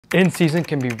In season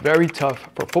can be very tough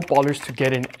for footballers to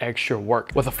get in extra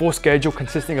work. With a full schedule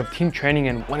consisting of team training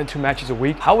and 1 to 2 matches a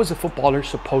week, how is a footballer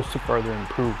supposed to further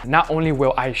improve? Not only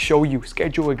will I show you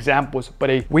schedule examples, but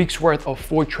a week's worth of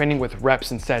full training with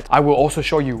reps and sets. I will also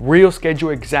show you real schedule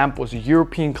examples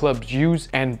European clubs use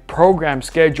and program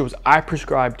schedules I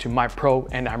prescribe to my pro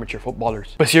and amateur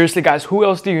footballers. But seriously guys, who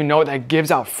else do you know that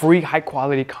gives out free high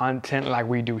quality content like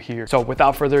we do here? So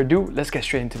without further ado, let's get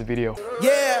straight into the video.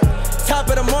 Yeah, top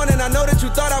of the morning, I know that you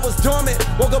thought I was dormant.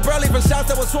 Woke up early from shots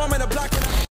that was swarming the block.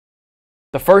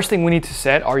 The first thing we need to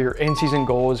set are your in-season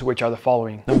goals, which are the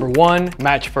following. Number 1,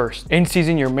 match first. In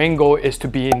season, your main goal is to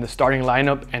be in the starting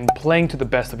lineup and playing to the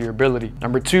best of your ability.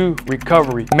 Number 2,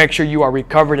 recovery. Make sure you are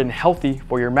recovered and healthy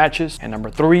for your matches. And number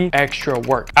 3, extra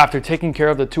work. After taking care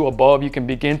of the 2 above, you can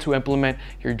begin to implement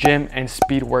your gym and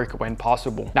speed work when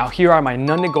possible. Now, here are my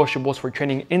non-negotiables for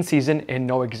training in season in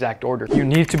no exact order. You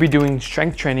need to be doing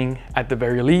strength training at the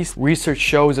very least. Research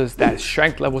shows us that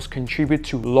strength levels contribute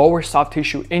to lower soft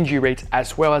tissue injury rates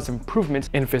as well as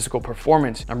improvements in physical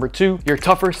performance. Number 2, your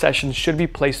tougher sessions should be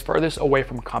placed furthest away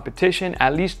from competition,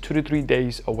 at least 2 to 3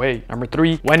 days away. Number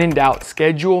 3, when in doubt,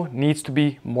 schedule needs to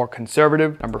be more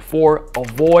conservative. Number 4,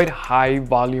 avoid high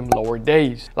volume lower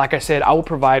days. Like I said, I will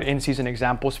provide in-season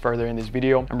examples further in this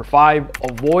video. Number 5,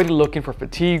 avoid looking for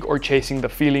fatigue or chasing the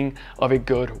feeling of a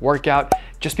good workout.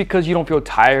 Just because you don't feel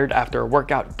tired after a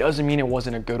workout doesn't mean it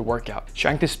wasn't a good workout.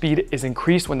 Strength to speed is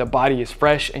increased when the body is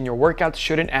fresh, and your workouts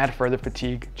shouldn't add further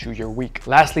fatigue to your week.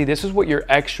 Lastly, this is what your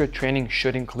extra training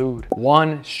should include.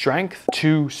 1, strength.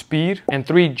 2, speed. And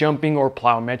 3, jumping or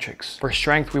plyometrics. For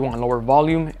strength, we want lower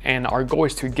volume, and our goal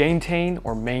is to gain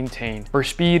or maintain. For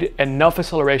speed, enough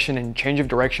acceleration and change of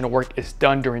directional work is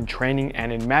done during training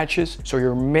and in matches. So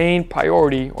your main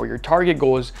priority or your target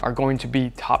goals are going to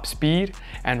be top speed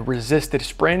and resisted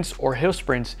sprints or hill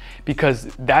sprints,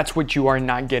 because that's what you are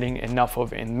not getting enough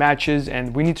of in matches,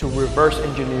 and we need to reverse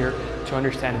engineer to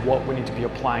understand what we need to be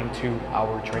applying to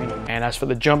our training. And as for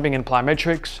the jumping and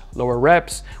plyometrics, lower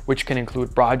reps, which can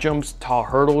include broad jumps, tall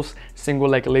hurdles, single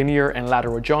leg linear and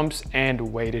lateral jumps, and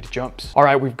weighted jumps. All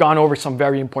right, we've gone over some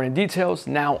very important details.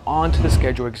 Now on to the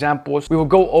schedule examples. We will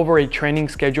go over a training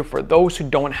schedule for those who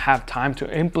don't have time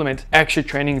to implement extra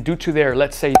training due to their,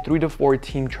 let's say, 3 to 4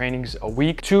 team trainings a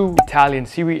week. 2 Italian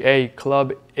Serie A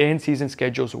club in-season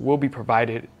schedules will be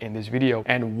provided in this video,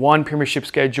 and 1 Premiership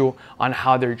schedule on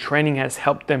how their training has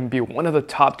helped them be one of the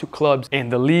top 2 clubs in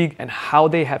the league and how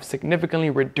they have significantly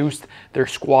reduced their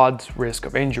squad's risk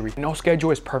of injury. No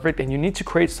schedule is perfect, and you need to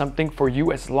create something for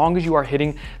you as long as you are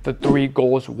hitting the 3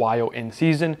 goals while in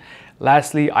season.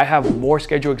 Lastly, I have more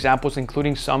schedule examples,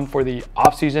 including some for the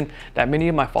off season that many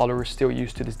of my followers still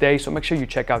use to this day, so make sure you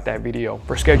check out that video.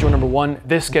 For schedule number 1,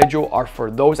 this schedule are for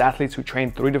those athletes who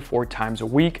train 3 to 4 times a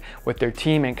week with their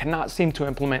team and cannot seem to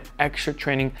implement extra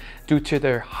training due to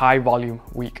their high volume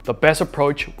week. The best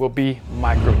approach will be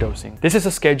microdosing. This is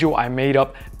a schedule I made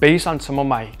up based on some of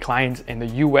my clients in the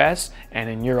US and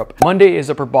in Europe. Monday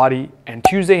is upper body and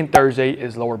Tuesday and Thursday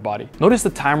is lower body. Notice the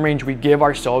time range we give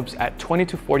ourselves at 20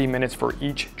 to 40 minutes for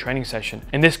each training session.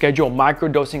 In this schedule,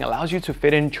 microdosing allows you to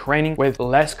fit in training with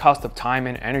less cost of time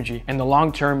and energy. In the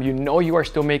long term, you know you are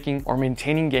still making or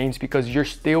maintaining gains because you're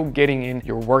still getting in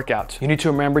your workouts. You need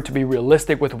to remember to be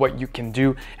realistic with what you can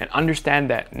do and understand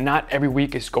that not every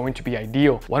week is going to be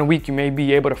ideal. One week you may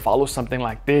be able to follow something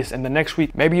like this, and the next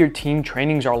week maybe your team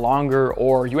trainings are longer,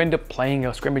 or you end up playing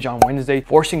a scrimmage on Wednesday,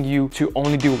 forcing you to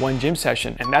only do 1 gym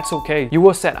session, and that's okay. You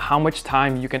will set how much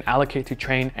time you can allocate to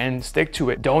train and stick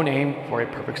to it. Don't aim for a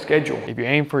perfect schedule. If you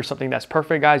aim for something that's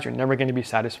perfect, guys, you're never going to be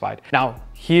satisfied. Now,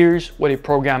 here's what a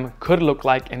program could look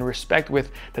like in respect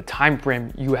with the time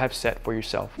frame you have set for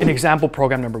yourself. In example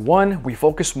program number 1, we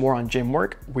focus more on gym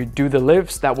work. We do the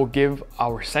lifts that will give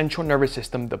our central nervous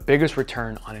system the biggest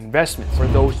return on investment for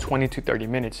those 20 to 30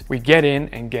 minutes. We get in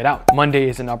and get out. Monday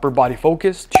is an upper body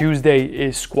focus. Tuesday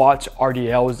is squats,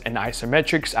 RDLs, and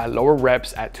isometrics at lower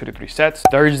reps at 2 to 3 sets.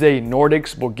 Thursday,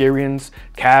 Nordics, Bulgarians,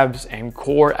 calves, and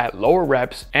core at lower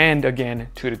reps, and again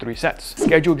 2 to 3 sets.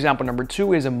 Schedule example number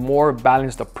 2 is a more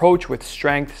balanced approach with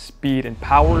strength, speed, and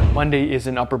power. Monday is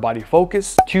an upper body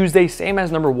focus. Tuesday, same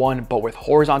as number 1, but with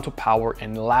horizontal power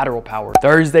and lateral power.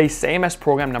 Thursday, same as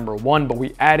program number 1, but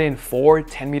we add in 4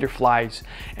 10-meter flies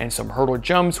and some hurdle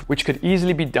jumps, which could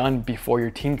easily be done before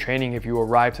your team training if you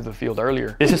arrive to the field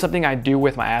earlier. This is something I do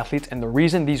with my athletes, and the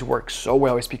reason these work so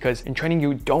well is because in training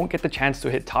you don't get the chance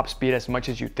to hit top speed as much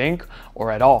as you think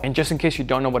or at all. And just in case you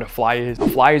don't know what a fly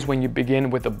is when you begin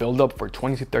with a buildup for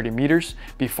 20 to 30 meters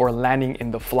before landing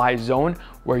in the fly zone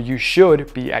where you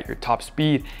should be at your top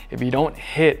speed. If you don't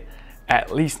hit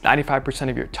at least 95%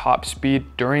 of your top speed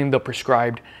during the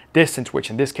prescribed distance, which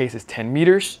in this case is 10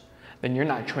 meters, then you're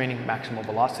not training maximum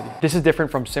velocity. This is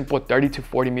different from simple 30 to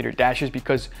 40 meter dashes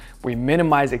because we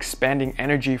minimize expanding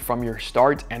energy from your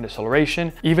start and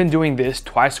acceleration. Even doing this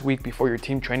twice a week before your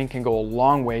team training can go a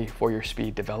long way for your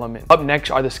speed development. Up next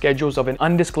are the schedules of an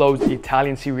undisclosed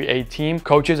Italian Serie A team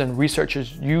coaches and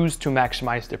researchers use to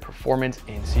maximize their performance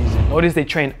in season. Notice they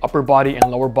train upper body and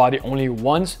lower body only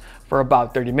once for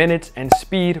about 30 minutes and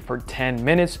speed for 10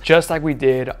 minutes, just like we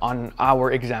did on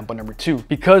our example number 2.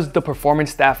 Because the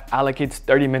performance staff allocates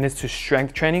 30 minutes to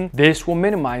strength training, this will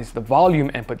minimize the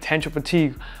volume and potential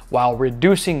fatigue while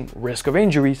reducing risk of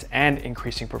injuries and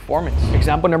increasing performance.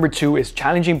 Example number 2 is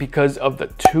challenging because of the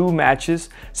 2 matches.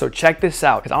 So check this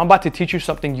out, because I'm about to teach you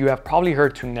something you have probably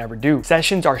heard to never do.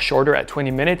 Sessions are shorter at 20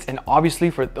 minutes, and obviously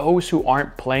for those who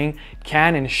aren't playing,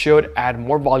 can and should add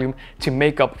more volume to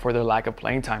make up for their lack of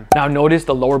playing time. Now notice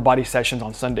the lower body sessions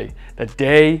on Sunday, the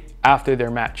day after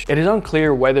their match. It is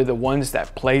unclear whether the ones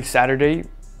that played Saturday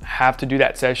have to do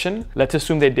that session. Let's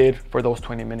assume they did for those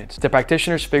 20 minutes. The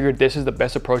practitioners figured this is the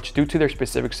best approach due to their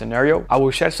specific scenario. I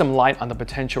will shed some light on the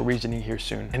potential reasoning here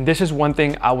soon. And this is one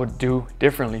thing I would do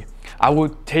differently. I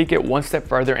would take it one step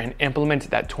further and implement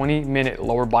that 20-minute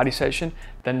lower body session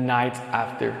the night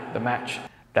after the match.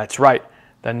 That's right,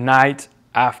 the night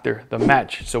after the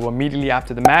match. So immediately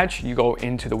after the match, you go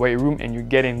into the weight room and you're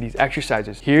getting these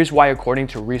exercises. Here's why, according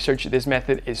to research, this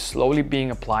method is slowly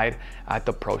being applied at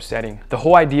the pro setting. The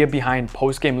whole idea behind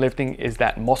post-game lifting is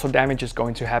that muscle damage is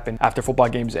going to happen after football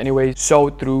games anyway. So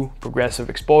through progressive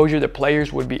exposure, the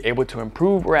players would be able to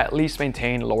improve or at least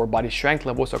maintain lower body strength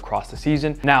levels across the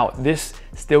season. Now, this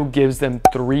still gives them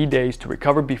 3 days to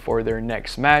recover before their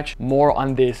next match. More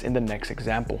on this in the next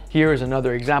example. Here is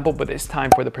another example, but this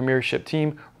time for the Premiership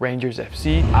team, Rangers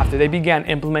FC. After they began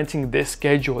implementing this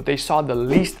schedule, they saw the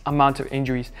least amount of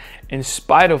injuries in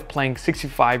spite of playing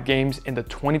 65 games in the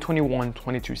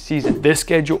 2021-22 season. This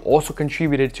schedule also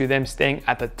contributed to them staying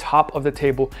at the top of the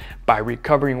table by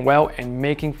recovering well and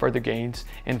making further gains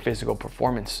in physical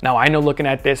performance. Now, I know looking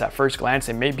at this at first glance,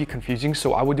 it may be confusing,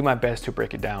 so I will do my best to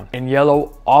break it down. In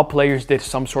yellow, all players did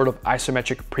some sort of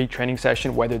isometric pre-training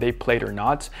session, whether they played or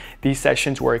not. These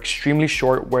sessions were extremely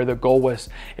short, where the goal was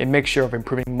a mixture of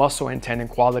improving muscle and tendon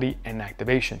quality and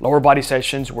activation. Lower body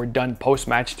sessions were done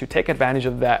post-match to take advantage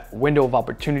of that window of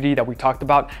opportunity that we talked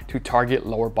about to target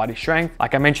lower body strength.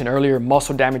 Like I mentioned earlier,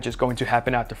 muscle damage is going to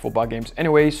happen after football games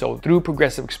anyway, so through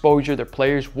progressive exposure, the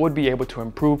players would be able to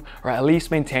improve or at least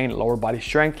maintain lower body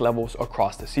strength levels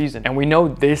across the season. And we know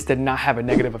this did not have a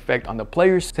negative effect on the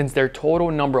players, since their total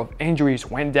number of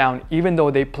injuries went down. Even though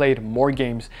they played more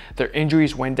games, their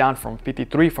injuries went down from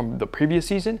 53 from the previous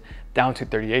season down to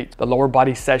 38. The lower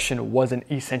body session was an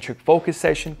eccentric focus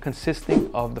session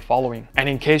consisting of the following. And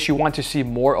in case you want to see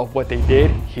more of what they did,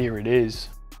 here it is.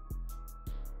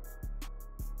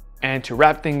 And to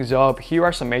wrap things up, here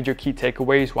are some major key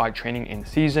takeaways while training in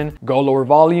season. Go lower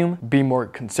volume, be more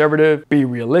conservative, be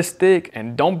realistic,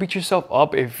 and don't beat yourself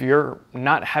up if you're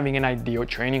not having an ideal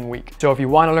training week. So if you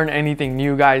want to learn anything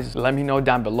new, guys, let me know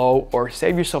down below, or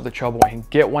save yourself the trouble and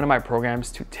get one of my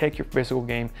programs to take your physical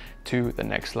game to the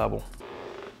next level.